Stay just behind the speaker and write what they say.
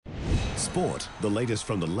Sport, the latest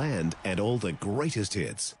from the land and all the greatest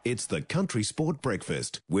hits. It's the Country Sport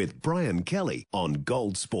Breakfast with Brian Kelly on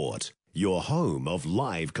Gold Sport, your home of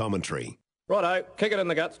live commentary. Righto, kick it in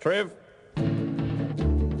the guts, Trev.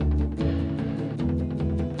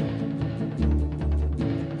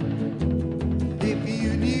 If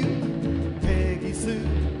you knew Peggy Sue,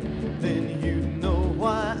 then you know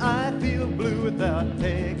why I feel blue without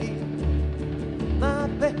Peggy. My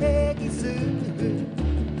Peggy Sue.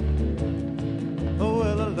 Oh,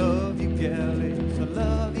 well, I love you, galleys. I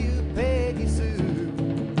love you, Peggy Sue.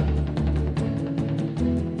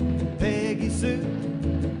 Peggy Sue,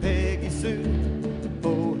 Peggy Sue.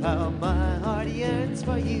 Oh, how my heart yearns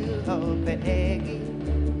for you, oh, Peggy.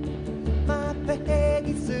 My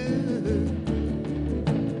Peggy Sue.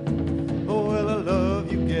 Oh, well, I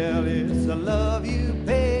love you, galleys. I love you,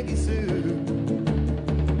 Peggy Sue.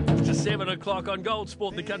 It's 7 o'clock on Gold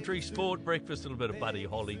Sport, the Country Sport Breakfast. A little bit of Buddy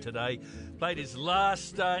Holly today. Played his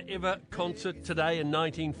last ever concert today in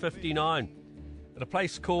 1959 at a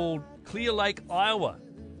place called Clear Lake, Iowa.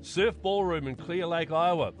 Surf Ballroom in Clear Lake,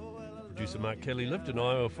 Iowa. Producer Mark Kelly lived in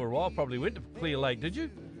Iowa for a while. Probably went to Clear Lake, did you?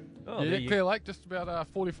 Oh, yeah, Clear Lake, just about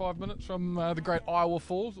 45 minutes from the Great Iowa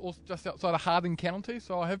Falls, or just outside of Harding County.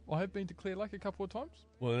 So I have been to Clear Lake a couple of times.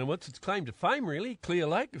 Well, and what's its claim to fame, really? Clear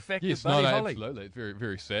Lake, the fact Yes, that Buddy no, Holly. absolutely. It's a very,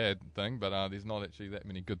 very sad thing, but there's not actually that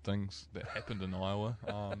many good things that happened in Iowa.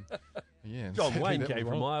 Yeah, John sadly, Wayne that came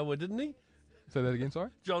was from wrong. Iowa, didn't he? Say that again,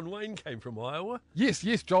 sorry? John Wayne came from Iowa. Yes,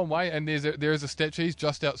 John Wayne, and there is a statue. He's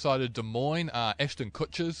just outside of Des Moines. Ashton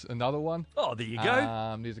Kutcher's another one. Oh, there you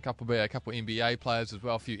go. There's a couple NBA players as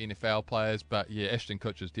well, a few NFL players, but yeah, Ashton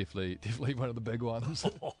Kutcher's definitely one of the big ones.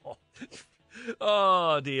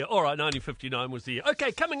 Oh, dear. All right, 1959 was the year.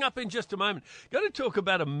 Okay, coming up in just a moment, going to talk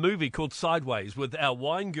about a movie called Sideways with our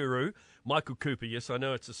wine guru, Michael Cooper. Yes, I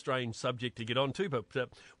know it's a strange subject to get onto, but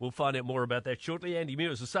we'll find out more about that shortly. Andy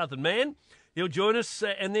Muir is a Southern man. He'll join us.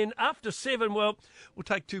 And then after 7, well, we'll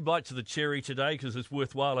take 2 bites of the cherry today because it's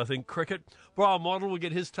worthwhile, I think, cricket. Brian Waddle will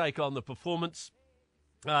get his take on the performance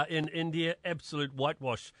in India. Absolute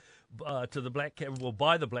whitewash to the Black Caps, well,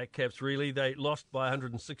 by the Black Caps, really. They lost by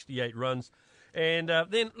 168 runs. And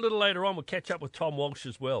then a little later on, we'll catch up with Tom Walsh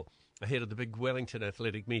as well, ahead of the big Wellington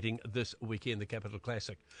Athletic meeting this weekend, the Capital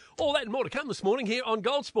Classic. All that and more to come this morning here on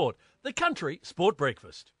Gold Sport, the Country Sport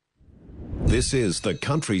Breakfast. This is the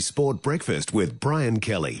Country Sport Breakfast with Brian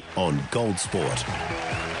Kelly on Gold Sport.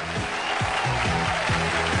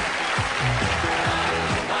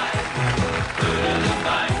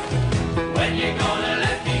 When you gonna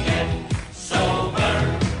let me get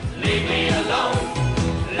sober? Leave me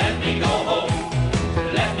alone. Let me go home.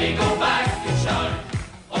 Let me go back and start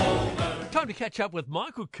over. Time to catch up with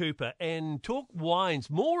Michael Cooper and talk wines.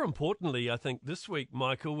 More importantly, I think this week,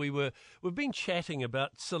 Michael, we've been chatting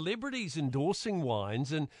about celebrities endorsing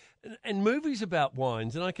wines and movies about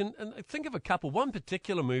wines. And I think of a couple. One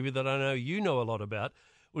particular movie that I know you know a lot about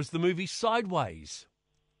was the movie Sideways.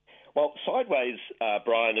 Well, Sideways,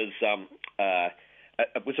 Brian, it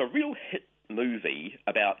was a real hit movie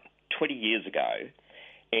about 20 years ago,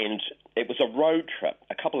 and it was a road trip.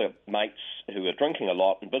 A couple of mates who were drinking a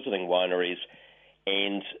lot and visiting wineries,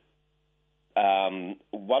 and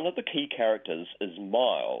one of the key characters is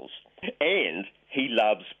Miles, and he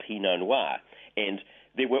loves Pinot Noir. And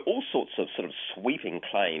there were all sorts of sort of sweeping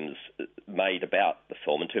claims made about the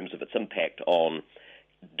film in terms of its impact on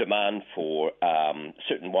demand for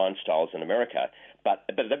certain wine styles in America, but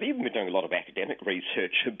they've even been doing a lot of academic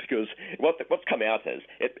research because what's come out is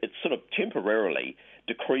it sort of temporarily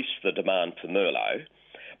decreased the demand for Merlot,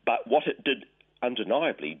 but what it did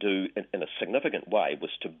undeniably do in a significant way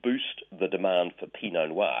was to boost the demand for Pinot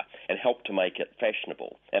Noir and help to make it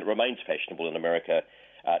fashionable, and it remains fashionable in America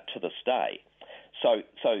to this day. So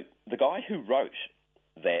the guy who wrote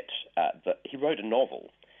that, he wrote a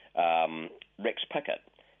novel, Rex Pickett.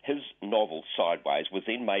 His novel, Sideways, was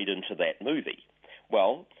then made into that movie.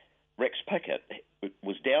 Well, Rex Pickett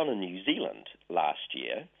was down in New Zealand last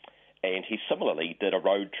year, and he similarly did a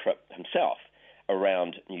road trip himself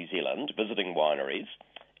around New Zealand, visiting wineries,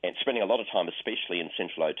 and spending a lot of time, especially in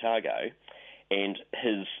Central Otago. And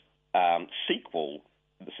his sequel,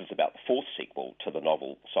 this is about the 4th sequel to the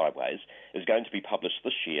novel Sideways, is going to be published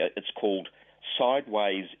this year. It's called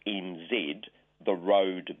Sideways NZ, The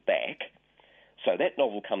Road Back. So that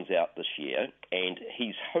novel comes out this year, and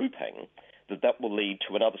he's hoping that will lead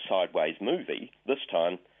to another Sideways movie, this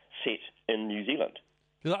time set in New Zealand.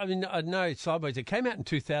 I mean, I know Sideways. It came out in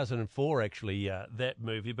 2004, actually, that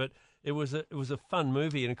movie, but it was a fun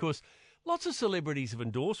movie, and of course, lots of celebrities have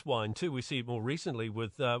endorsed wine too. We see it more recently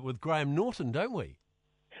with Graham Norton, don't we?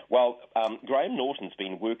 Well, Graham Norton's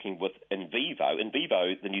been working with Invivo.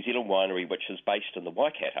 Invivo, the New Zealand winery, which is based in the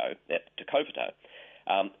Waikato at Te Kaupata,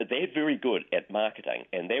 they're very good at marketing,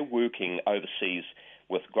 and they're working overseas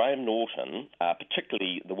with Graham Norton,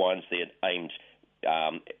 particularly the wines they're aimed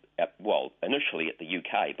initially at the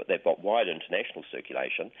UK, but they've got wide international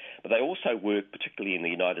circulation. But they also work particularly in the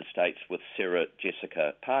United States with Sarah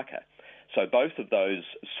Jessica Parker. So both of those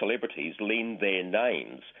celebrities lend their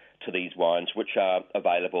names to these wines, which are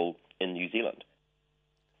available in New Zealand.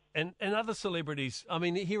 And other celebrities, I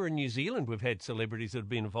mean, here in New Zealand, we've had celebrities that have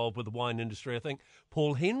been involved with the wine industry. I think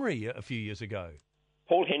Paul Henry a few years ago.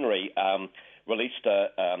 Paul Henry released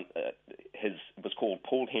was called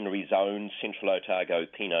Paul Henry's Own Central Otago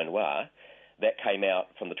Pinot Noir. That came out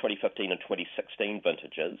from the 2015 and 2016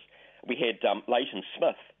 vintages. We had Leighton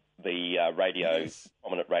Smith, the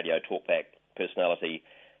prominent radio talkback personality.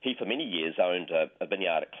 He, for many years, owned a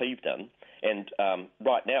vineyard at Clevedon. And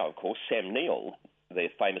right now, of course, Sam Neill, the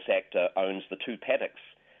famous actor, owns the Two Paddocks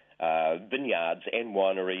vineyards and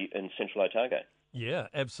winery in Central Otago. Yeah,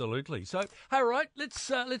 absolutely. So, all right, let's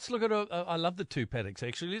look at I love the Two Paddocks,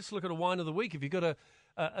 actually. Let's look at a wine of the week. Have you got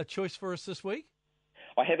a choice for us this week?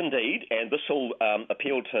 I have indeed, and this will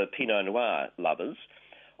appeal to Pinot Noir lovers.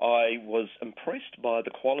 I was impressed by the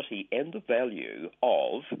quality and the value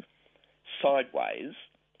of Sideways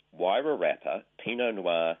Wairarapa Pinot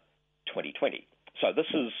Noir 2020. So this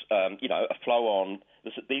is, a flow-on.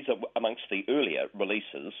 These are amongst the earlier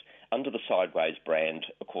releases under the Sideways brand,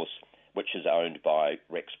 of course, which is owned by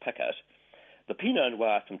Rex Pickett. The Pinot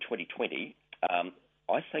Noir from 2020,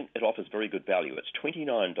 I think it offers very good value. It's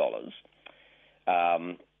 $29.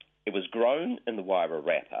 It was grown in the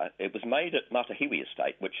Wairarapa. It was made at Matahiwi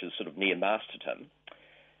Estate, which is sort of near Masterton.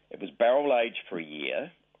 It was barrel-aged for a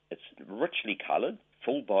year. It's richly coloured,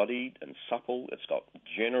 full-bodied and supple. It's got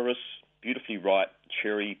generous, beautifully ripe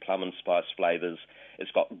cherry, plum and spice flavours.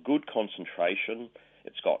 It's got good concentration.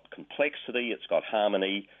 It's got complexity. It's got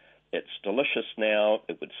harmony. It's delicious now.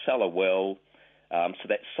 It would cellar well. So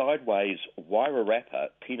that's Sideways Wairarapa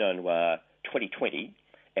Pinot Noir 2020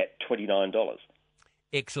 at $29.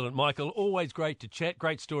 Excellent, Michael. Always great to chat.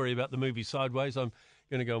 Great story about the movie Sideways. I'm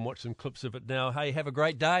going to go and watch some clips of it now. Hey, have a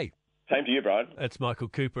great day. Same to you, Brian. That's Michael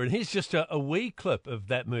Cooper. And here's just a wee clip of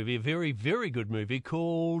that movie, a very, very good movie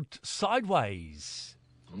called Sideways.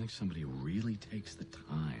 Only somebody who really takes the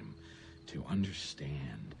time to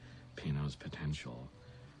understand Pinot's potential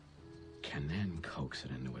can then coax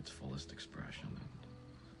it into its fullest expression.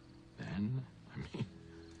 And then,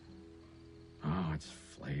 its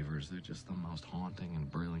flavors, they're just the most haunting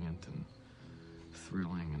and brilliant and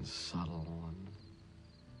thrilling and subtle and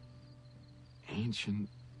ancient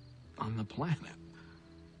on the planet.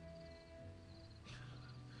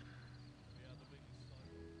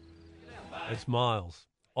 It's Miles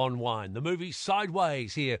on Wine. The movie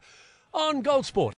Sideways here on Gold Sport.